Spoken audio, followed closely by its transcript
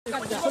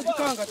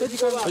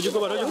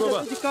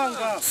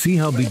See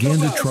how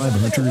Baganda tribe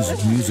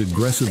hunters use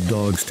aggressive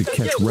dogs to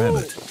catch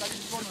rabbit.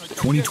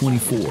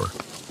 2024.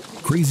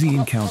 Crazy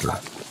encounter.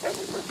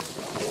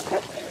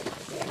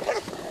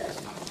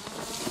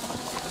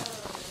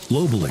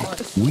 Globally,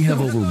 we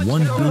have over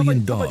 1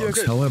 billion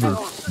dogs. However,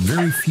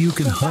 very few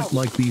can hunt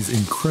like these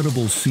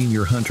incredible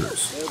senior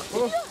hunters.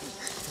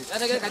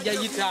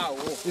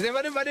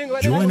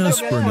 Join us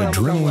for an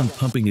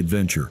adrenaline-pumping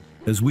adventure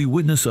as we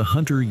witness a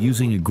hunter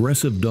using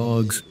aggressive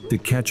dogs to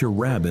catch a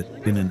rabbit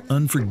in an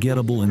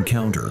unforgettable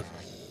encounter.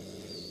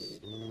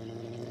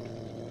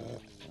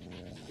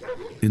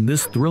 In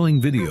this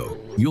thrilling video,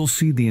 you'll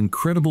see the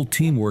incredible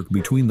teamwork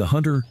between the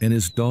hunter and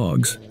his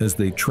dogs as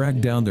they track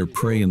down their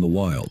prey in the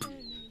wild.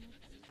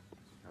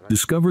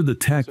 Discover the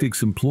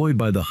tactics employed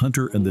by the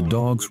hunter and the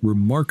dog's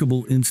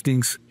remarkable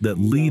instincts that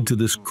lead to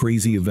this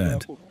crazy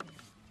event.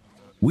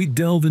 We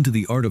delve into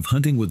the art of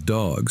hunting with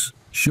dogs,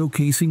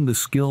 showcasing the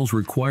skills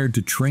required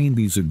to train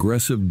these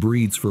aggressive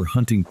breeds for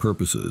hunting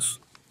purposes.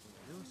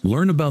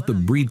 Learn about the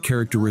breed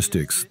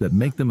characteristics that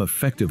make them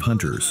effective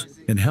hunters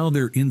and how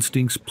their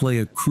instincts play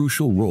a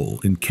crucial role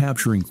in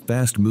capturing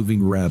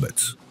fast-moving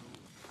rabbits.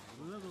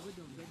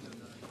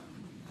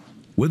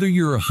 Whether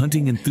you're a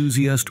hunting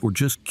enthusiast or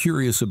just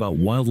curious about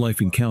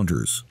wildlife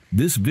encounters,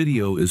 this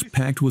video is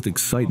packed with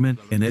excitement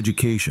and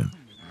education.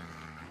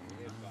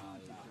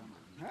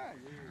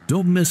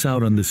 Don't miss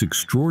out on this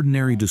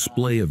extraordinary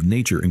display of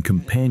nature and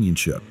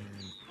companionship.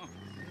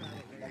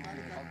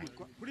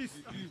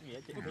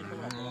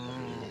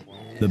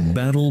 The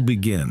battle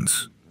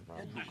begins.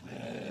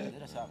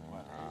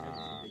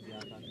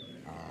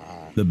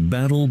 The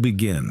battle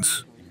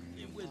begins.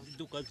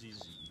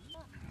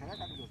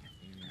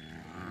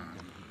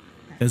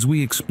 As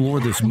we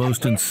explore this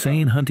most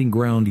insane hunting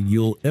ground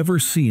you'll ever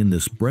see in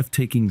this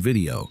breathtaking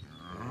video.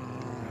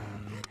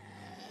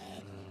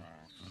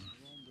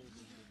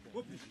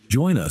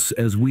 Join us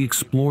as we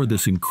explore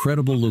this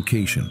incredible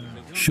location,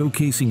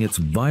 showcasing its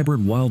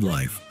vibrant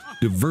wildlife,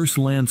 diverse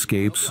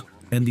landscapes,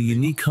 and the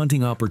unique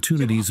hunting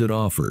opportunities it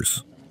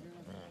offers.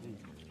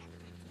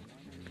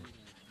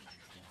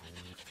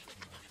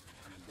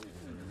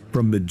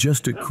 From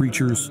majestic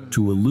creatures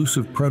to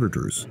elusive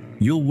predators,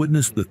 you'll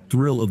witness the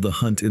thrill of the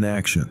hunt in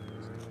action.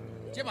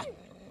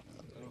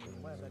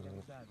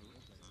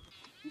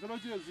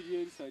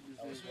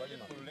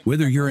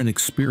 Whether you're an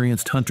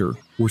experienced hunter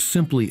or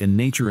simply a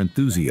nature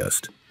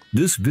enthusiast,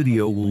 this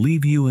video will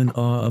leave you in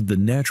awe of the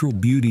natural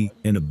beauty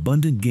and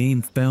abundant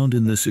game found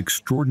in this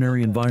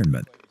extraordinary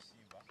environment.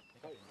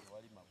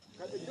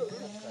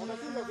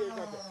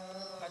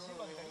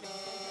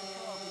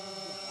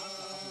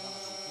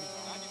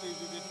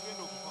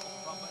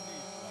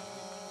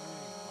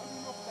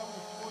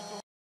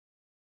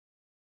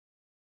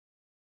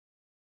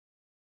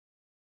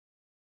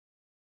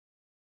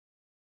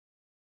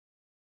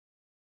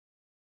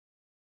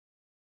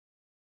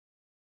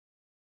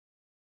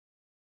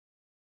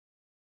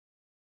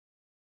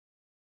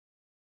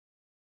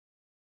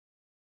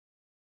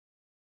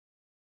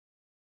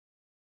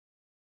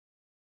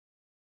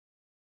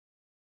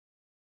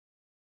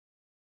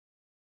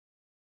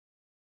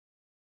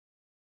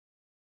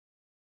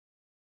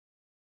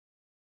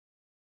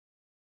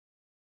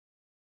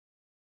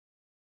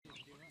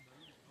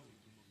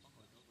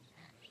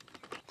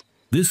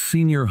 This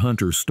senior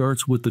hunter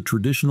starts with the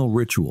traditional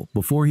ritual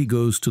before he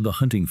goes to the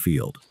hunting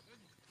field.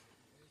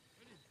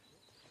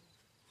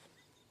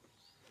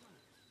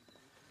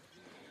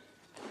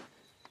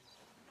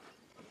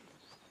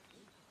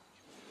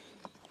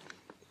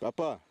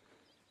 Papa,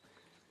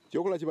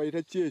 chokola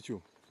chibayita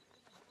checho.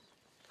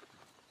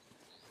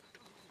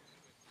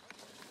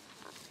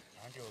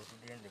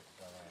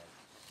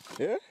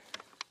 Eh?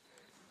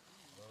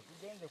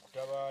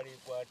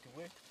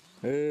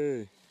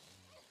 Hey.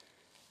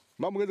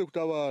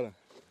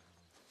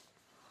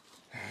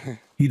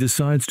 He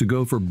decides to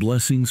go for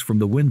blessings from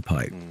the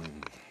windpipe.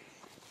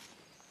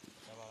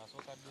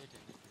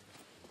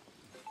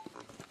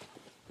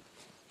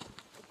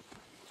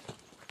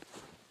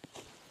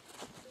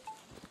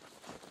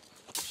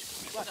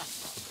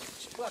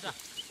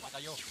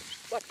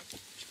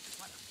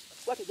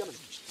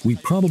 We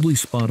probably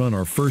spot on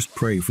our first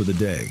prey for the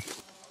day.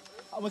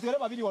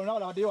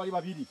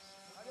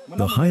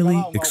 The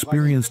highly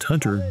experienced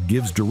hunter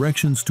gives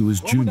directions to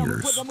his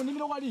juniors.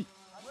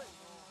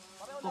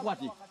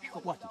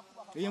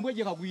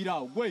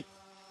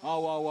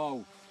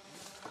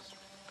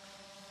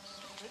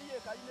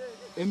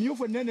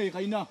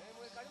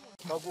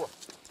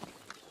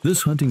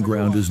 This hunting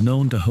ground is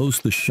known to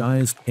host the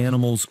shyest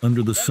animals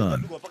under the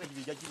sun.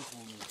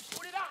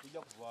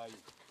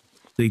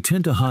 They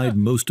tend to hide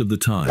most of the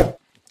time.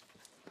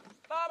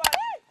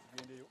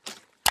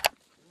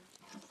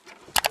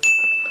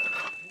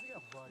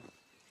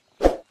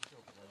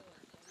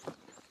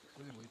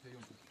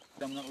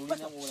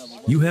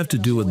 You have to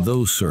do a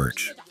those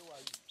search.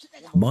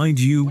 Mind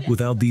you,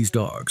 without these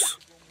dogs,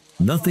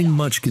 nothing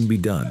much can be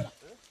done.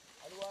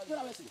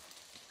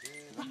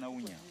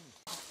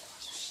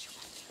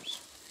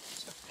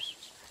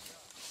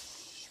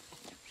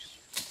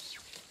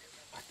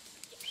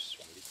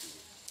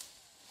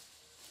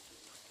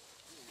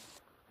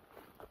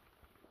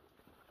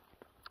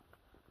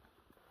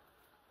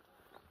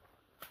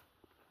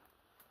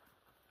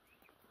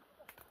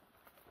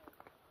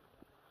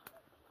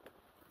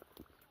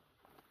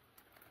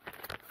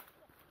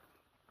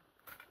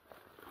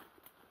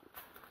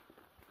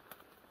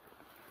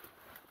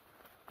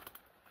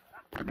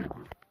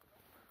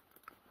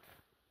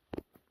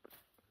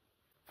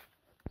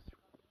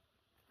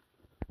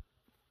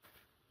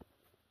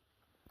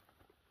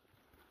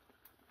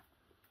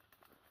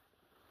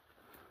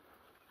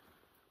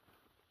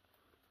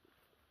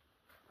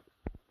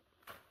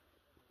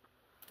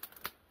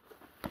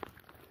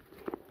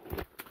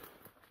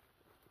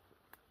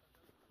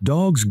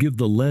 Dogs give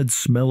the lead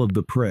smell of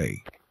the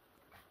prey.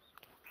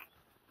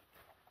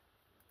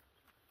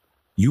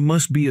 You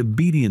must be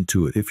obedient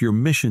to it if your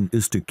mission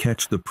is to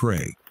catch the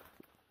prey.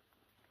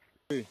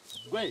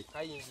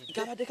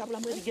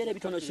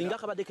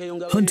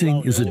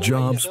 Hunting is a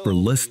job for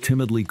less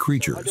timidly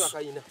creatures.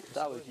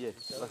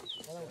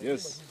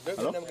 Yes.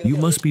 You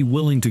must be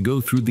willing to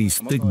go through these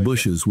thick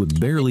bushes with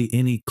barely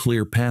any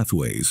clear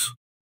pathways.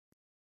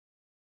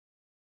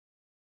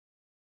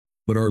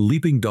 But our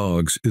leaping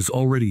dogs is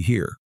already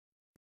here.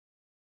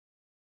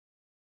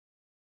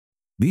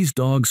 These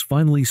dogs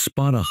finally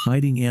spot a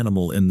hiding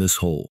animal in this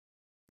hole.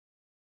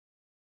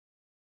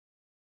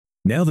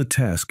 Now the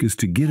task is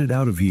to get it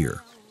out of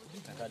here.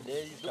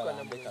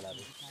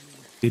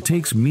 It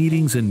takes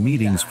meetings and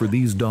meetings for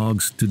these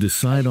dogs to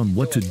decide on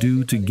what to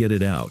do to get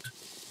it out.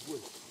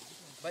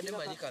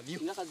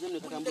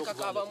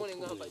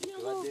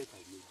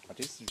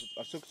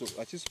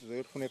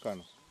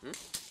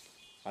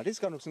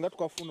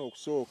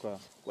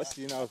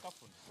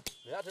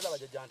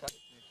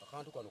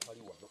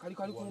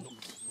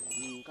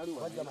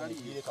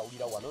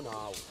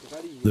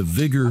 The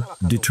vigor,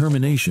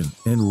 determination,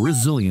 and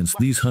resilience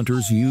these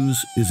hunters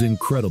use is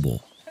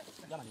incredible.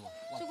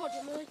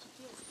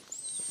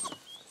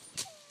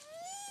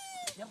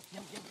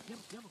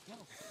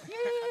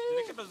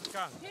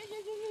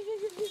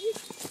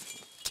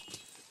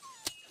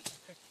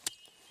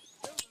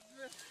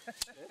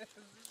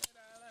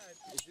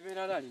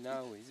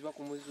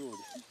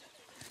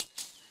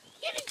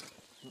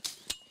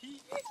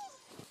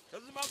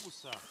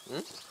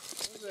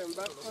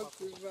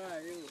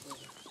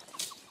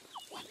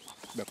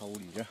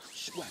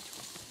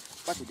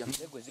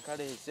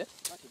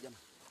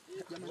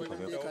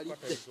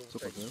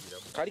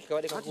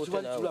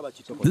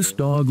 This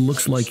dog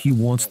looks like he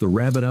wants the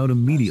rabbit out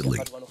immediately,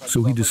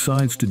 so he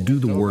decides to do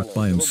the work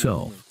by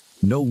himself.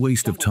 No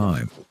waste of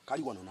time.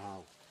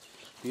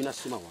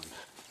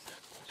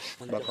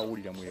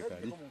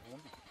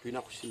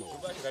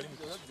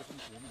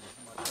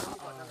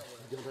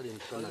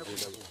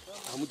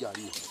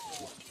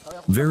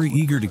 Very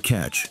eager to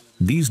catch,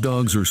 these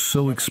dogs are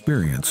so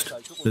experienced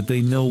that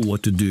they know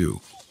what to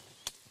do.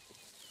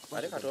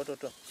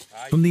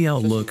 From the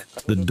outlook,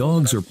 the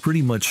dogs are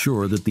pretty much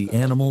sure that the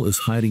animal is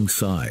hiding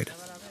side.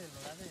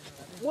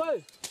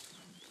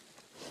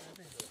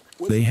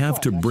 They have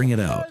to bring it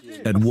out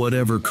at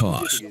whatever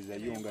cost.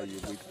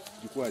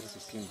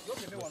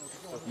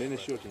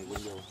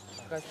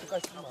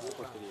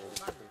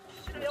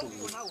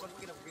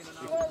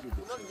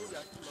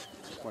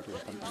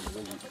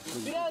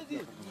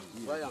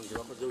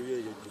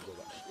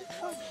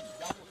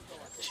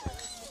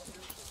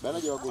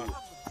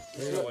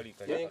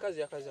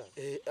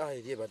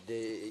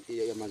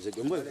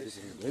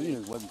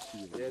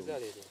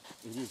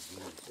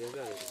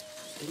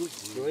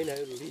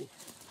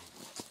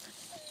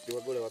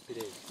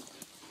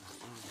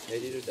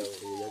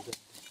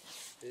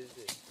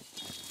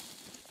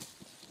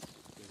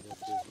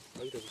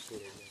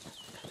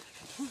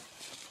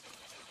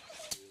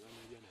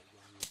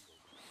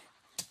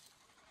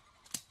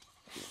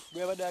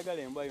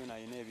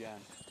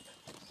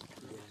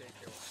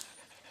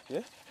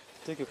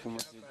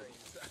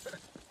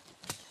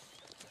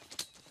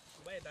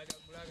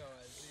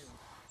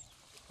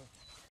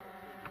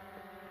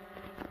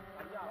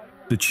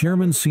 The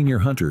chairman's senior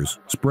hunters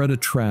spread a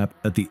trap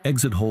at the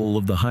exit hole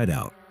of the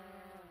hideout.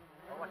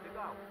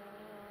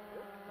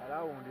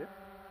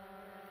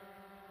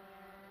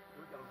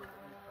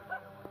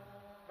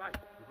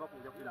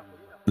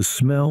 The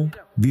smell,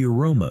 the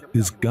aroma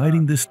is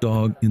guiding this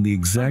dog in the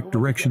exact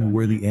direction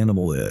where the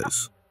animal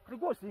is.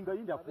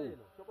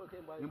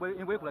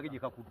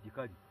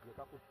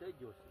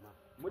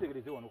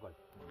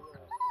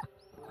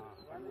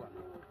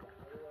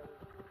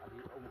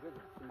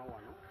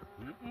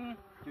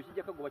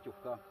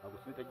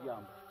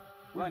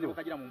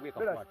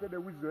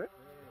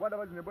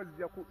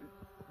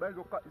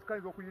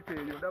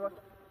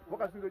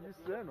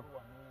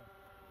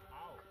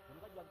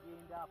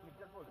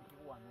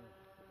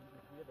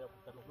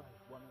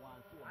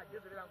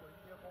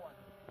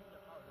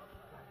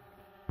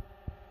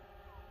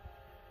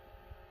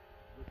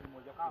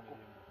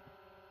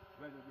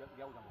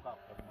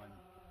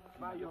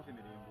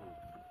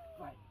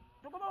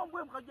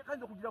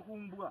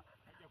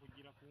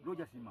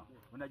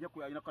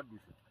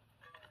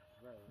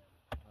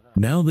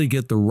 Now they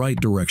get the right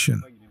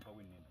direction.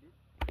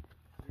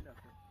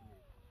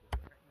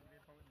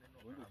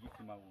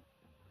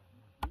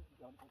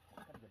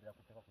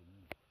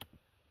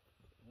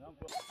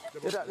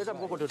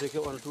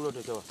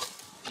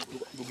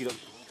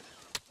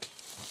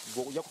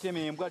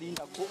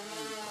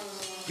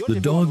 The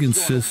dog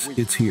insists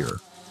it's here.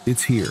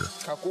 It's here.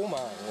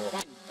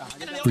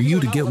 For you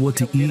to get what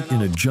to eat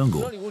in a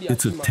jungle,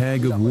 it's a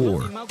tag of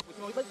war.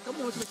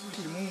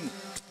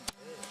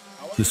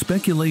 The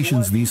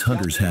speculations these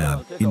hunters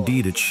have,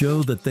 indeed, it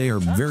show that they are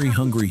very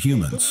hungry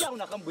humans.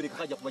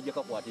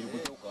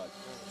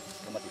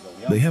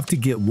 They have to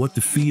get what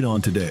to feed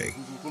on today.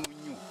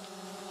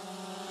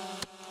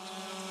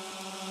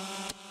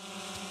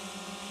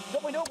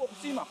 kwenda huko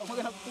kusima kwa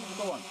magana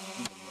kutoka wana.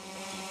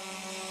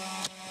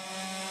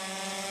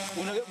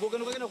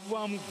 Unagogana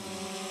kuva mu.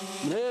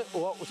 Ne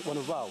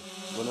wano vao.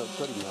 Wana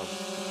twali nao.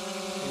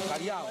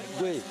 Kali yao.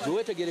 Gwe,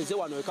 wetegereze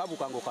wano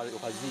ekabuka ngo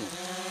kazi.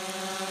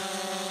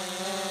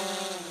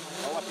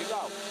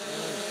 Awapigao.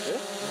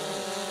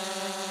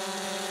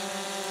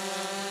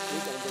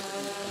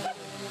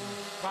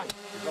 Vai.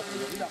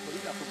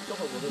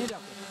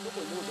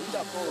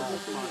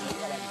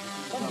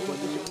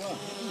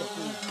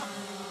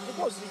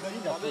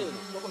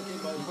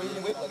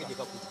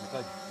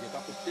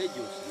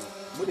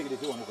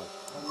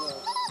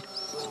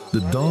 The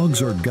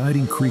dogs are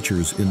guiding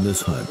creatures in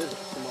this hunt.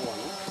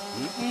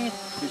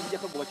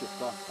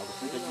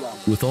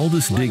 With all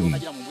this digging,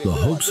 the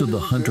hopes of the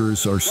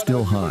hunters are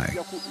still high.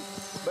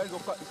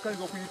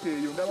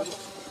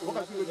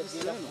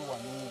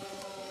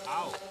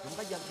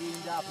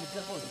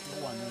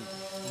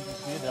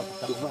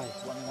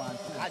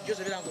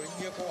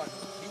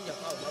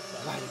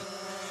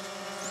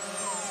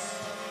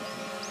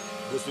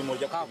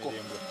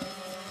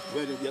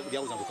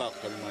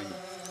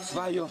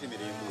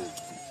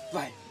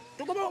 Vai.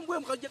 Tukaba mbwe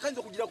mkaje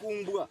kanza kugira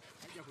kumbwa.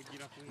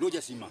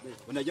 Loja sima.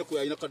 Unaje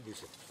ko ina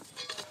kadusa.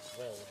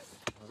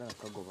 Agana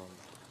kagoba.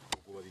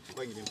 Kuba bitu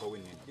kwa ngine mpawe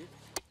nene.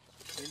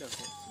 Ina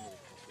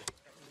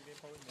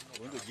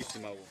Wendo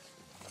gisima wo.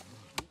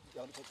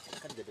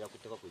 Kanje bya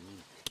kutaka ko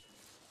nyinyi.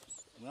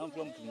 Mwangu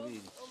wa mtu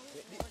mwili.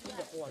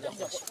 Inda ko wala.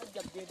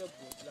 Kujya genda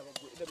laba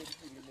ina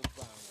bikiri mu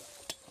banga.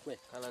 Kwe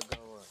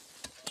kalagawa.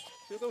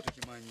 Sio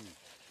utukimanyi.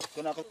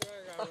 Kona ko.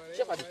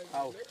 Shepard.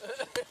 Au.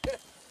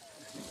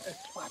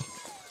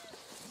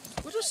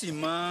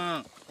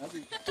 Kusima.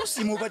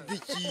 Tusimo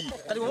badiki.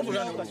 Kali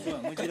wabulana ukasima.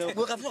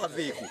 Wakafuka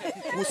veko.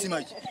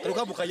 Kusimaji. Kali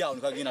kabuka yawo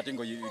nikagina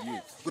tengo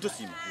yiri.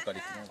 Kutusima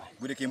ukali.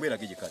 Gure kembera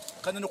kije kati.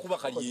 Kana no kuba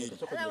kali yeri.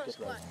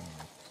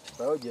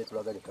 Baoje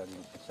tulagale kali.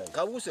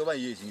 Kabuse oba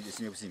yezi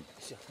ngisime busimi.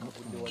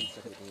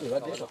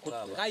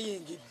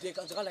 Kayingide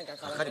kanzakala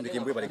nkakala. Kali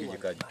mbekembwe bale kije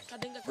kati.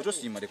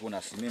 Kutusima de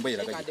kuna sime mbaye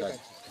la kije kati.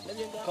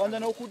 Kanda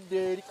no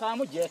kuderi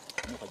kamuje.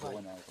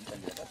 Mukajwana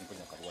kumtandira kati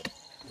nkonya karwati.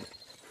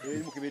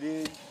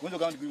 Mukibere wenzo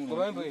kandi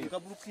kuri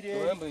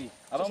kaburukire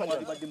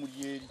abamu badde mu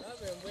yeri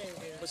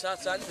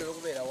musasa ndi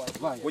kubera wa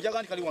oja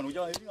kandi kali wano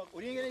oja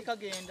oringere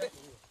kagenda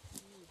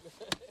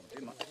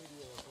ema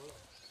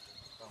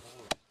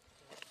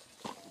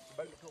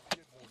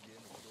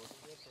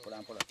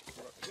pola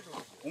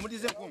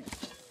umudize nkumi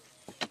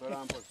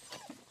pola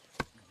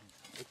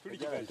tuli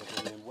kiganja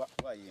kulembwa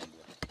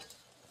wayembwa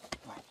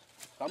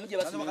Kamuje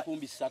basime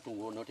kumbi 3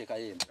 ngono teka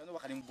yemba kano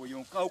bakali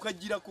mboyo ka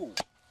ukajirako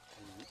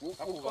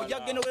Oja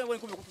genda wewe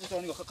nkumi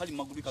kutusa ni kali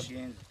maguru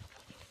kagenza.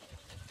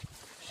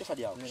 Shepard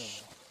yawo.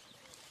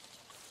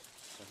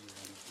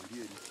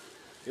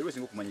 Ero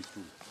singo kumanya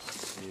kitu.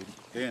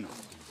 Eno.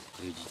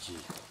 Ejiji.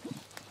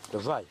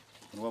 Davai.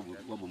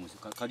 Wabo musi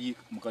kali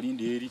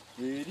mukalinde eri.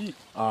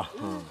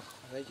 Aha.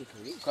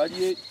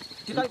 Kali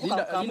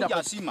linda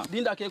asima.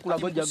 Linda ke kula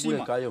goja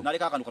gwe kayo.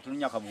 Naleka kanu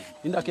katunya kabugu.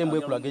 Linda ke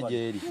mbwe kula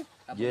geje eri.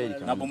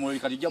 Jeri. Nabo muri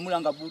kali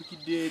jamulanga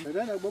burikide eri.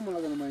 Era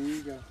bomola kana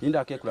mayinga.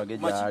 Linda ke kula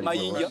geje ari.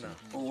 Mayinja.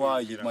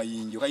 Owaye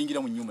mayinja.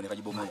 Kayingira mu nyumba ne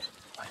kajibomola.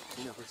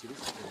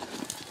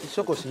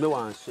 Isoko sime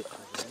wanse.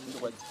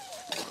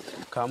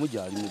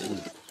 Kamuje ali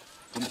mugulu.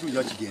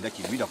 Omutuja kigenda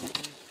kibira ko.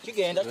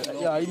 Kigenda.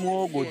 Ya ali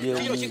muogo je.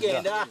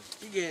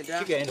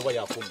 Kigenda kwa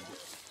yafumu.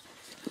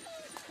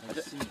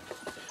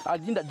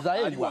 Ajinda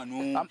zaembwa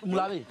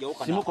mulabe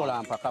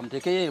simukola mpaka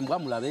mtekeye embwa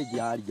mulabe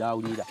jali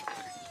jawulira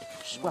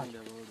shwa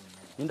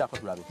inda ko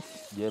tulabe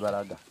je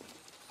balaga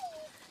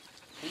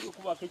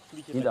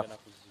inda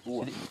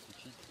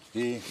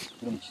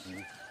kino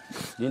mukisibu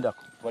inda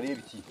ko wali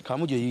ebiti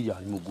kamuje yija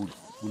ali muguli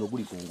guno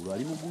guli kungulu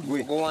ali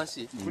muguli go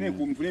wansi fune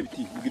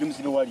ebiti bigire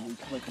musino wali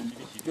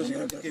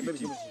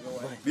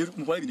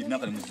mukole ibindi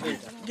binakale musino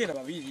genda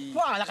babiri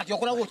wala kati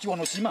okola wo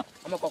kiwono sima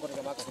amakwako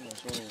tekabaka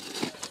kumusoro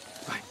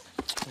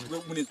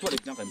mune twale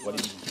binakale mukole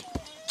ibindi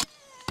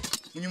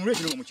munyumure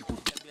kino mu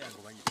kikuru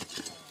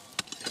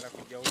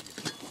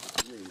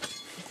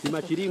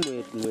sima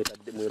kirimwe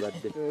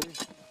mwebadde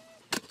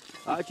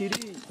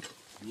akiri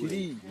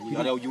kiri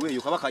ala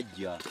ujiweyo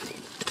kabakajja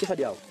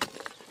kifadi yawo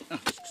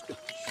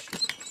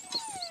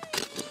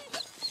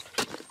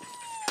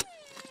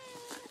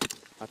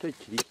ate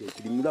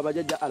kiri mulaba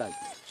jajja alali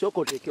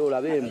soko teke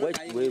olabe embwa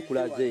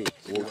wekulaze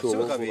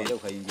otoba kabende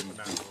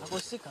ukayingira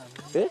akosika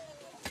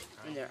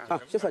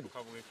Shepard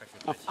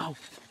au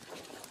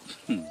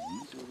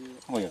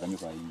oya kamyo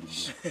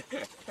kayingira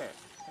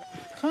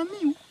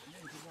kamyo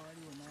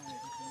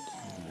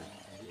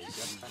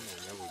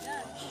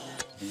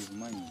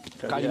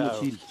kali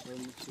mukiri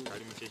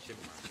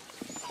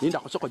Linda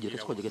ko soko jeke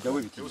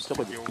jawe biti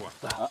soko jeke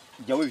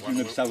jawe biti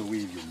ne bisawe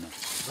webyo na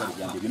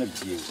yanje bina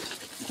bitiyewe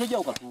icyo jya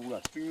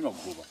ukatubura tunyuma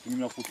kugoba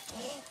tunyuma futu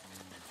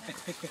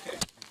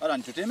ara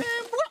ntuteme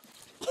mbwa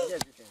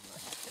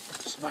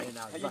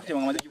ayite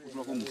mama maze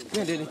kukubura ko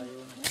mugendene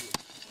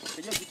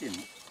kajya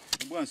gitema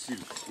mbwa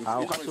nsiru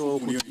aho kaso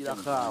kugira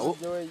kawo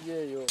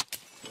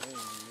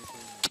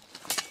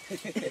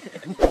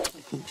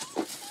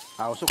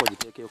awo soko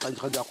gitekeyo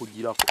kajja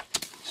kugirako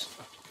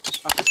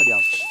akasali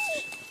awo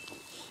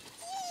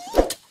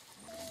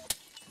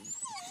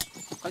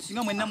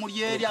kasinga mwenna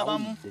muli eri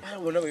abamu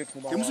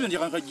temusuyo ndi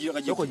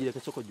kajira soko gireke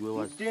soko giwe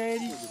wazi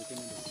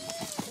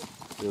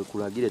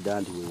kulagire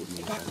dandi wewe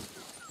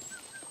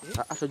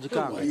aso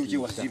jikanga yuji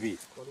wasibi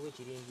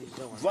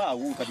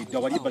vaawo kati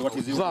dawali bali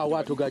wateze vaawo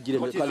atugagire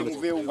mekali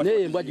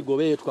ne mbwa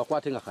gigobe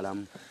tukakwate nga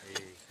kalamu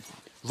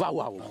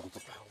vaawo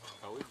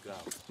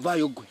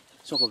vayo gwe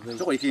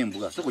soko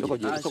ikembwa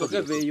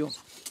soko veyo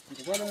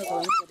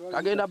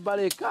kagenda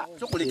baleka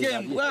soko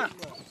likembwa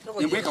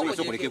embwe kawe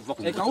soko likevuva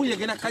ku Ekawuye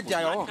gena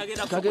kajjayo.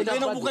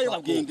 kagenda bukayo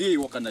kagende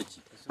wakanachi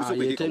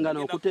yetenga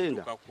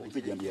n'okutenga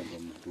mpejambia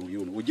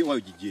tuliona oje wayo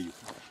jijeyo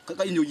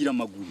kaka inyo gira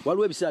magulu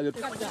waliwo ebisaabyo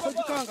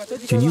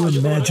Can you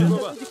imagine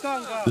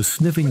the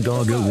sniffing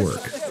dog at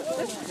work?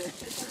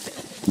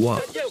 Wow,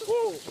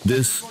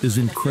 this is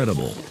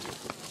incredible.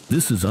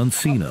 This is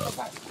unseen of.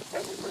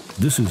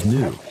 This is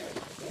new.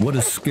 What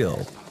a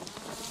skill.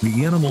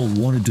 The animal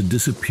wanted to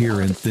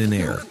disappear in thin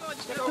air,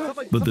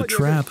 but the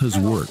trap has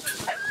worked.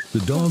 The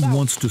dog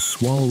wants to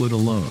swallow it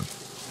alone.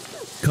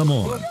 Come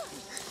on.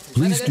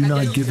 Please do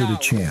not give it a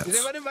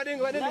chance.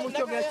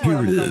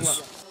 Here it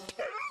is.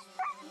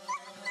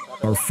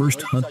 Our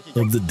first hunt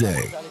of the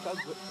day.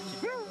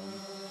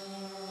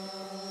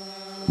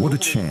 What a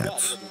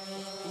chance.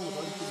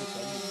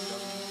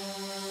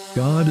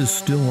 God is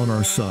still on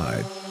our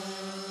side.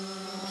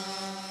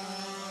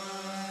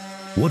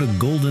 What a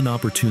golden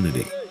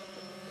opportunity.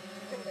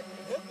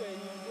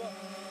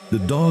 The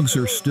dogs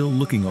are still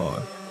looking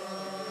on.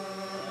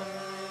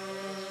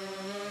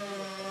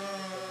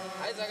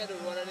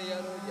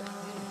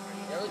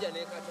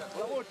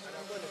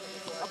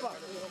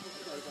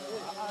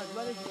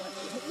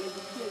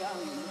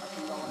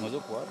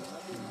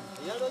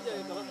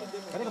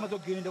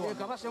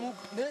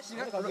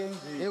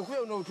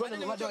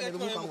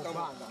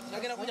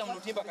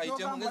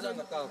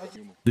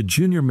 The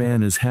junior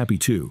man is happy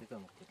too.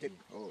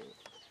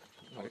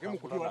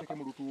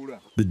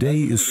 The day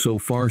is so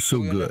far so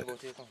good.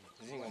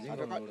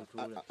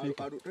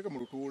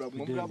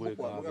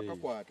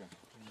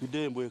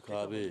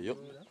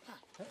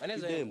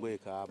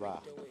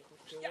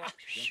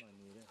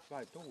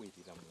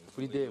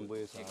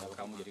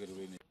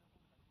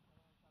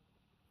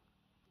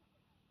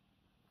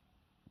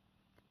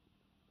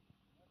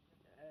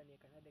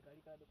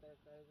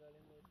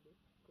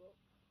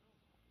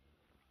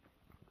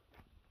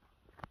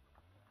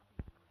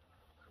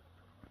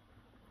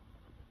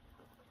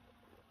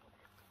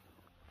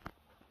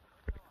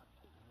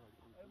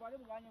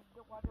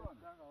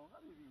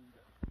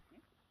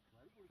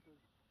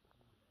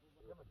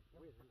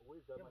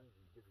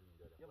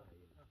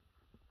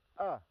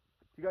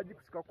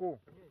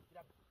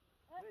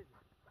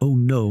 Oh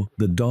no,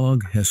 the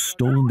dog has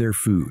stolen their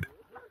food.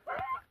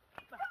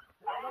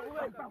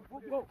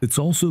 It's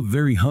also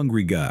very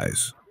hungry,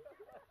 guys.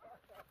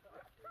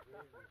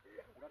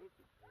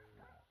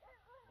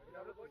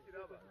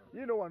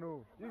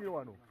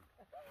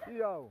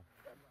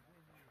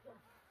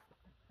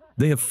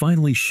 They have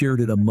finally shared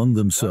it among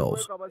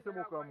themselves.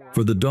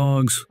 For the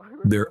dogs,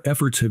 their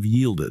efforts have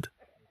yielded.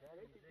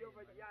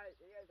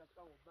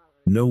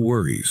 No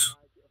worries.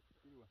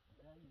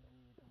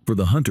 For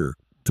the hunter,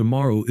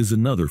 tomorrow is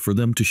another for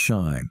them to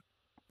shine.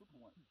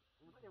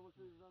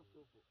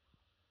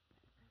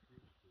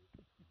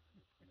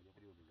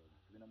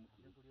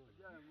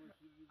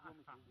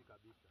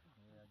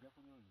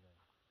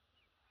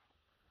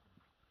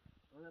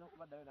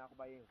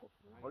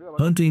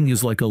 Hunting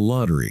is like a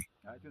lottery.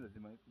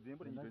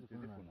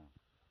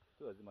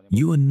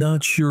 You are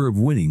not sure of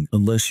winning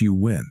unless you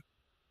win.